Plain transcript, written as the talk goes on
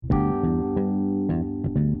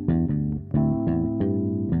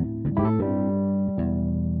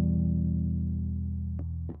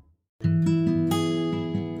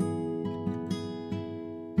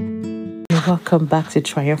Welcome back to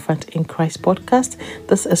Triumphant in Christ podcast.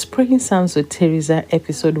 This is Praying Psalms with Teresa,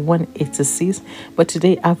 episode 186. But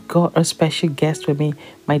today I've got a special guest with me,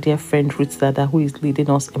 my dear friend Ruth Dada, who is leading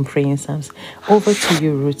us in Praying Psalms. Over to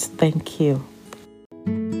you, Ruth. Thank you.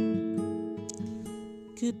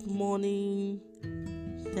 Good morning.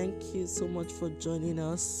 Thank you so much for joining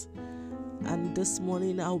us. And this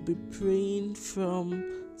morning I'll be praying from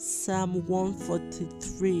Psalm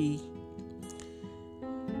 143.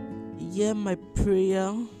 Hear my prayer,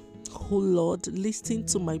 O Lord, listen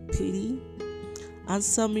to my plea.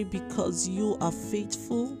 Answer me because you are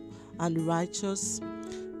faithful and righteous.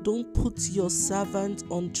 Don't put your servant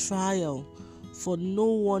on trial, for no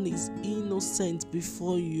one is innocent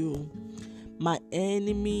before you. My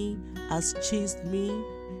enemy has chased me.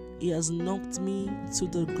 He has knocked me to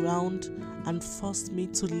the ground and forced me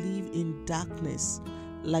to live in darkness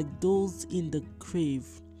like those in the grave.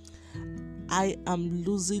 I am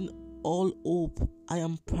losing all hope. I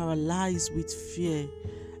am paralyzed with fear.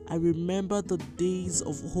 I remember the days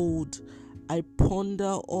of old. I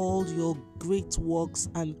ponder all your great works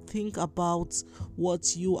and think about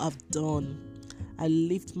what you have done. I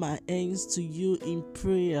lift my hands to you in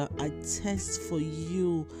prayer. I thirst for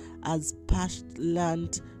you as parched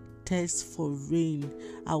land thirsts for rain.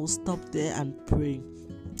 I will stop there and pray.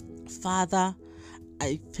 Father,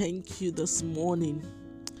 I thank you this morning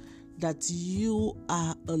that you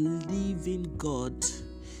are a living God.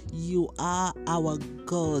 You are our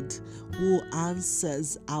God who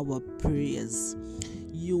answers our prayers.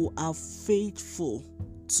 You are faithful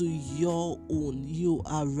to your own. You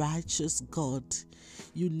are righteous God.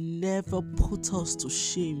 You never put us to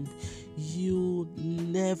shame. You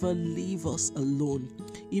never leave us alone.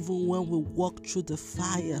 Even when we walk through the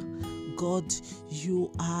fire, God,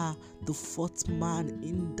 you are the fourth man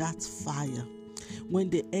in that fire. When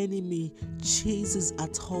the enemy chases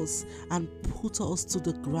at us and put us to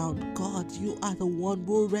the ground, God, you are the one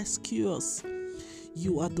who rescues us.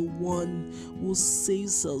 You are the one who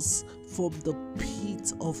saves us from the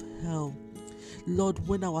pit of hell. Lord,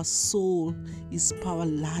 when our soul is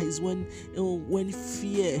paralyzed, when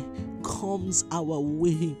fear comes our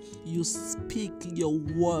way, you speak your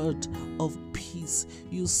word of peace.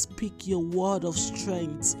 You speak your word of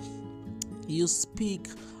strength. You speak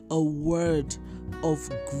a word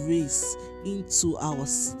of grace into our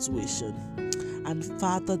situation. And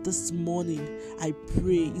Father, this morning I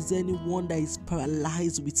pray, is there anyone that is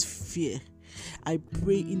paralyzed with fear? I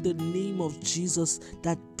pray in the name of Jesus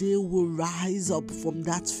that they will rise up from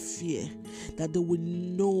that fear, that they will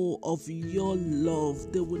know of your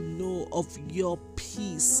love, they will know of your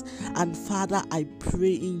peace. And Father, I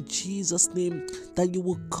pray in Jesus' name that you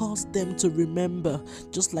will cause them to remember,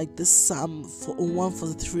 just like this Psalm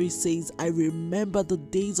 143 says, I remember the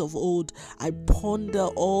days of old. I ponder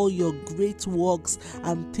all your great works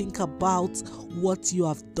and think about what you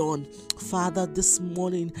have done. Father, this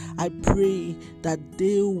morning I pray that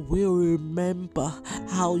they will remember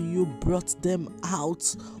how you brought them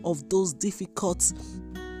out of those difficult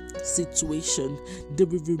situation. They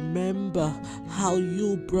will remember how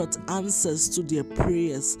you brought answers to their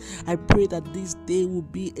prayers. I pray that this day will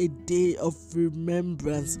be a day of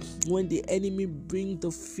remembrance. When the enemy bring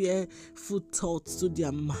the fearful thoughts to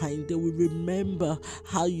their mind, they will remember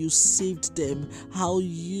how you saved them, how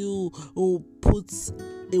you put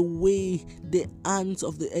away the hands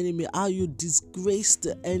of the enemy, how you disgrace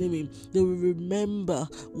the enemy. They will remember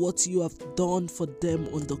what you have done for them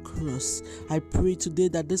on the cross. I pray today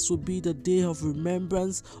that this will be the day of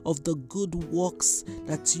remembrance of the good works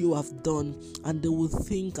that you have done, and they will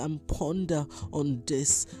think and ponder on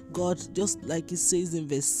this. God, just like it says in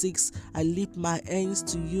verse 6, I lift my hands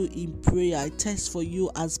to you in prayer. I thirst for you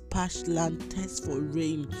as parched land thirsts for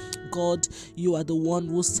rain. God, you are the one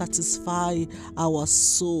who satisfy our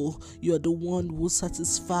soul. You are the one who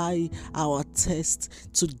satisfy our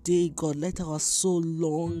thirst. Today, God, let our soul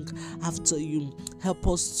long after you. Help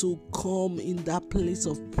us to come in that place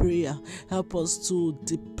of prayer. Help us to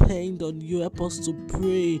depend on you. Help us to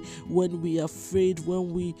pray when we are afraid,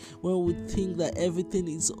 when we think that everything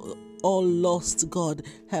is all lost. God,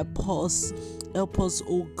 help us,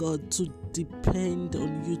 oh God, to depend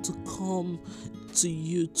on you, to come to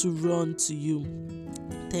you, to run to you.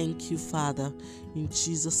 Thank you, Father, in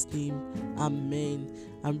Jesus' name, amen.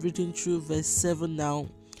 I'm reading through verse 7 now.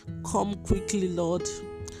 Come quickly, Lord,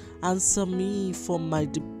 answer me from my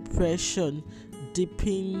depression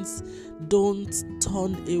deepens. Don't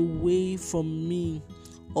turn away from me,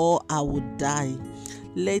 or I will die.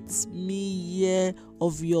 Let me hear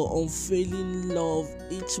of your unfailing love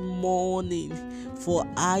each morning, for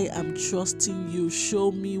I am trusting you.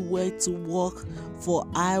 Show me where to walk, for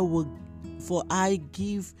I will for I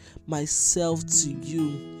give myself to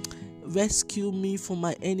you. Rescue me from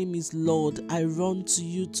my enemies, Lord. I run to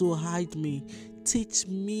you to hide me. Teach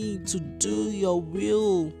me to do your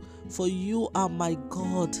will, for you are my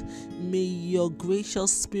God. May your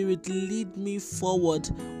gracious spirit lead me forward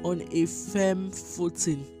on a firm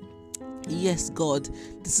footing. Yes, God,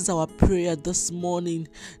 this is our prayer this morning,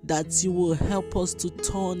 that you will help us to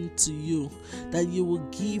turn to you, that you will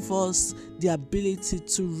give us the ability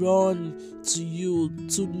to run to you,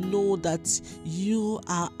 to know that you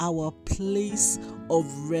are our place of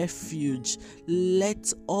refuge.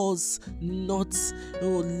 Let us not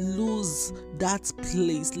lose that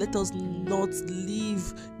place. Let us not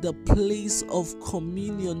leave the place of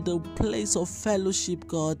communion, the place of fellowship,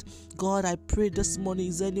 God. God, I pray this morning,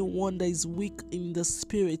 is anyone that is weak in the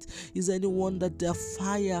spirit? Is anyone that their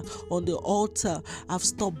fire on the altar have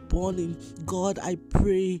stopped burning? God, I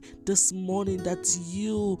pray this morning that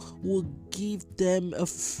you will give them a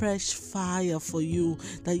fresh fire for you,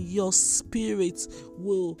 that your spirit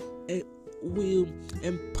will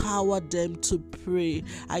empower them to pray.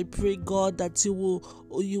 I pray, God, that you will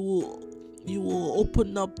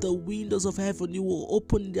open up the windows of heaven. You will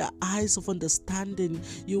open their eyes of understanding.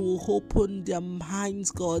 You will open their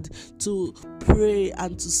minds, God, to pray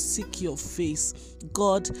and to seek your face.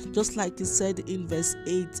 God, just like you said in verse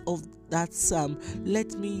 8 of that psalm,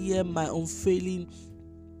 let me hear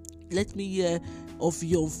of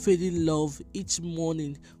your unfailing love each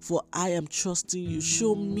morning, for I am trusting you.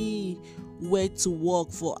 Show me where to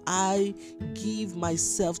walk, for I give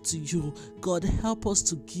myself to you. God, help us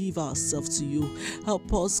to give ourselves to you.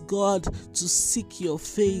 Help us, God, to seek your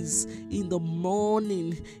face in the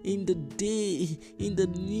morning, in the day, in the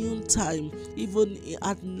noontime, even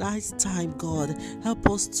at night time. God, help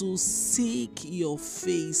us to seek your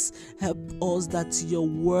face. Help us that your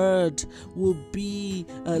word will be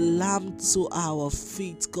a lamp to our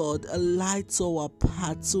feet, God, a light to our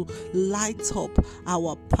path, to light up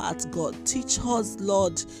our path, God. Teach us,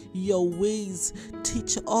 Lord, your ways.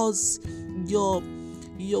 Teach us your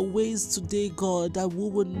ways today, God, that we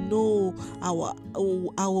will know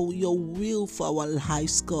your will for our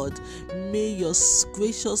lives, God. May your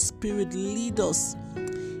gracious spirit lead us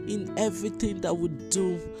in everything that we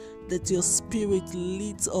do, that your spirit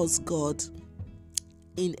leads us, God,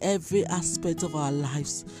 in every aspect of our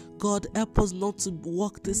lives. God, help us not to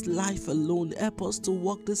walk this life alone. Help us to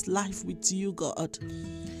walk this life with you, God.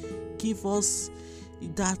 Give us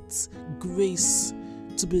that grace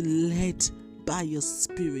to be led by your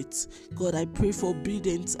spirit. God, I pray for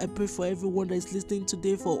obedience. I pray for everyone that is listening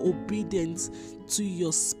today for obedience to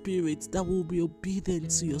your spirit, that will be obedient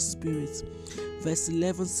to your spirit. Verse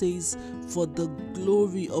 11 says, for the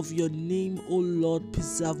glory of your name, O Lord,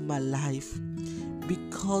 preserve my life.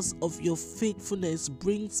 Because of your faithfulness,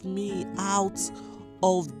 brings me out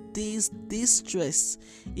of this distress.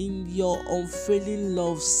 In your unfailing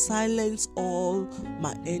love, silence all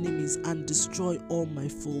my enemies and destroy all my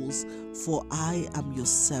foes, for I am your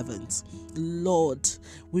servant. Lord,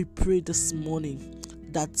 we pray this morning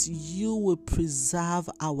that you will preserve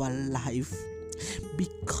our life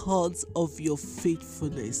because of your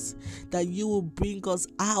faithfulness, that you will bring us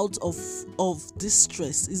out of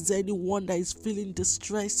distress. Is there anyone that is feeling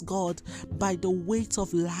distressed, God, by the weight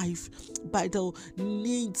of life, by the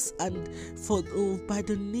needs by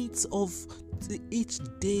the needs of each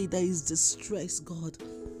day that is distressed, God?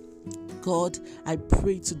 God, I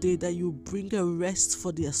pray today that you bring a rest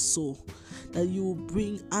for their soul, that you will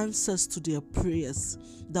bring answers to their prayers,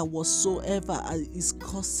 that whatsoever is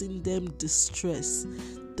causing them distress.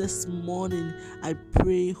 This morning, I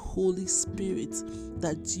pray, Holy Spirit,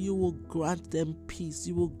 that you will grant them peace.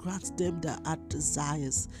 You will grant them their heart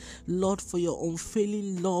desires. Lord, for your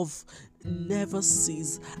unfailing love never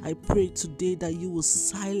cease. I pray today that you will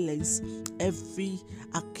silence every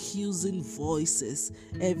accusing voices,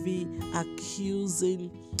 every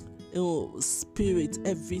accusing spirit,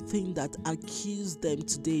 everything that accused them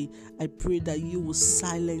today. I pray that you will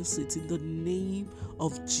silence it in the name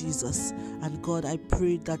of Jesus. And God, I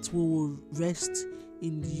pray that we will rest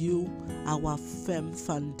in you, our firm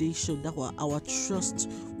foundation, that our trust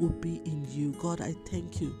will be in you. God, I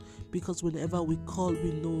thank you, because whenever we call,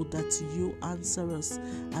 we know that you answer us,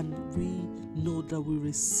 and we know that we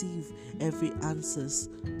receive every answers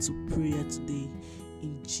to prayer today.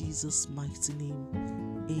 In Jesus' mighty name,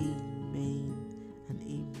 amen and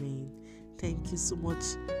amen. Thank you so much.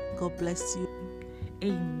 God bless you.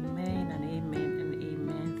 Amen and amen and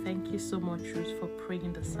amen. Thank you so much, Ruth, for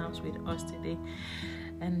praying the Psalms with us today.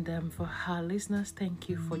 And for our listeners, thank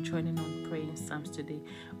you for joining on Praying Psalms today.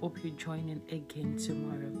 Hope you join in again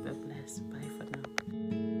tomorrow. God bless. Bye for now.